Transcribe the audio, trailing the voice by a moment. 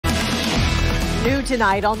New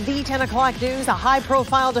tonight on the 10 o'clock news, a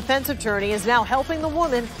high-profile defense attorney is now helping the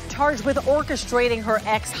woman charged with orchestrating her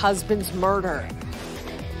ex-husband's murder.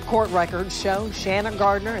 Court records show Shanna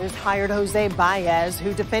Gardner has hired Jose Baez,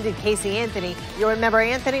 who defended Casey Anthony. You remember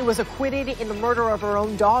Anthony was acquitted in the murder of her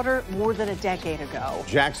own daughter more than a decade ago.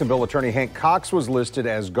 Jacksonville attorney Hank Cox was listed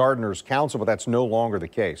as Gardner's counsel, but that's no longer the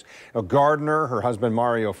case. Now, Gardner, her husband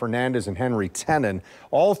Mario Fernandez, and Henry Tenen,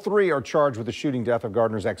 all three are charged with the shooting death of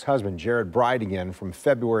Gardner's ex-husband, Jared Bridegan, from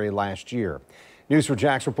February last year. News for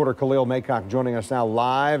Jax reporter Khalil Maycock joining us now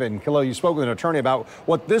live. And Khalil, you spoke with an attorney about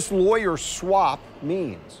what this lawyer swap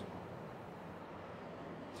means.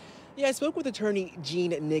 Yeah, I spoke with attorney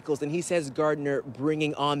Gene Nichols, and he says Gardner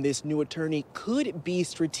bringing on this new attorney could be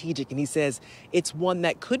strategic. And he says it's one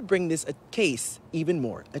that could bring this case even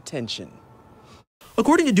more attention.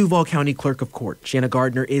 According to Duval County Clerk of Court, Shanna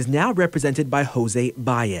Gardner is now represented by Jose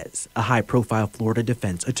Baez, a high-profile Florida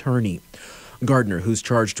defense attorney. Gardner, who's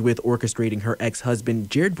charged with orchestrating her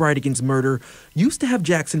ex-husband Jared Bridegan's murder, used to have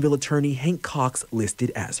Jacksonville attorney Hank Cox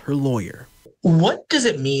listed as her lawyer. What does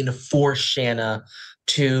it mean for Shanna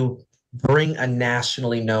to bring a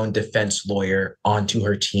nationally known defense lawyer onto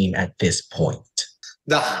her team at this point?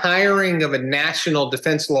 The hiring of a national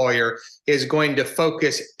defense lawyer is going to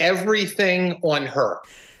focus everything on her.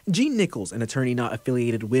 Gene Nichols, an attorney not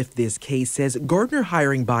affiliated with this case, says Gardner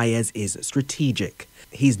hiring Baez is strategic.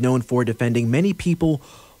 He's known for defending many people,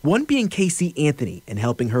 one being Casey Anthony, and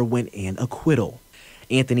helping her win an acquittal.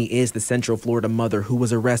 Anthony is the Central Florida mother who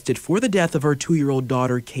was arrested for the death of her 2-year-old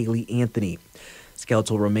daughter, Kaylee Anthony.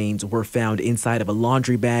 Skeletal remains were found inside of a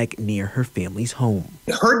laundry bag near her family's home.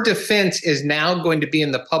 Her defense is now going to be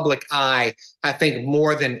in the public eye, I think,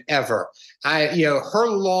 more than ever. Her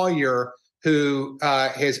lawyer, who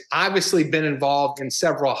has obviously been involved in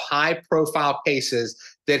several high-profile cases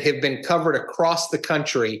that have been covered across the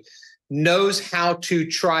country, knows how to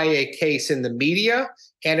try a case in the media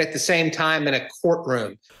and at the same time in a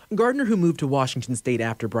courtroom. Gardner, who moved to Washington state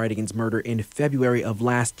after Bridegan's murder in February of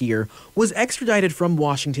last year, was extradited from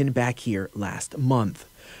Washington back here last month.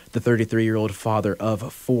 The 33-year-old father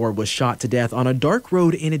of 4 was shot to death on a dark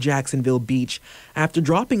road in Jacksonville Beach after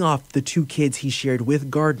dropping off the 2 kids he shared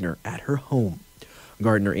with Gardner at her home.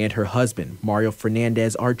 Gardner and her husband, Mario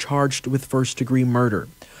Fernandez, are charged with first-degree murder.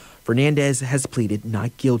 Fernandez has pleaded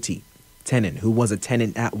not guilty. Tenen, who was a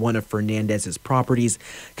tenant at one of Fernandez's properties,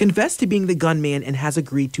 confessed to being the gunman and has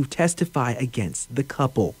agreed to testify against the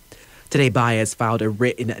couple. Today, Baez filed a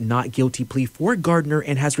written not guilty plea for Gardner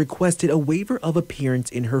and has requested a waiver of appearance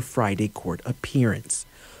in her Friday court appearance,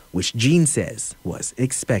 which Gene says was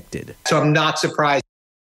expected. So I'm not surprised.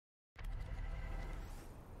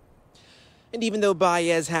 And even though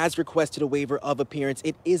Baez has requested a waiver of appearance,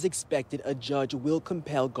 it is expected a judge will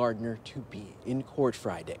compel Gardner to be in court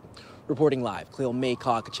Friday. Reporting live, Khalil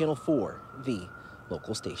Maycock, Channel 4, the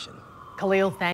local station. Khalil, thanks.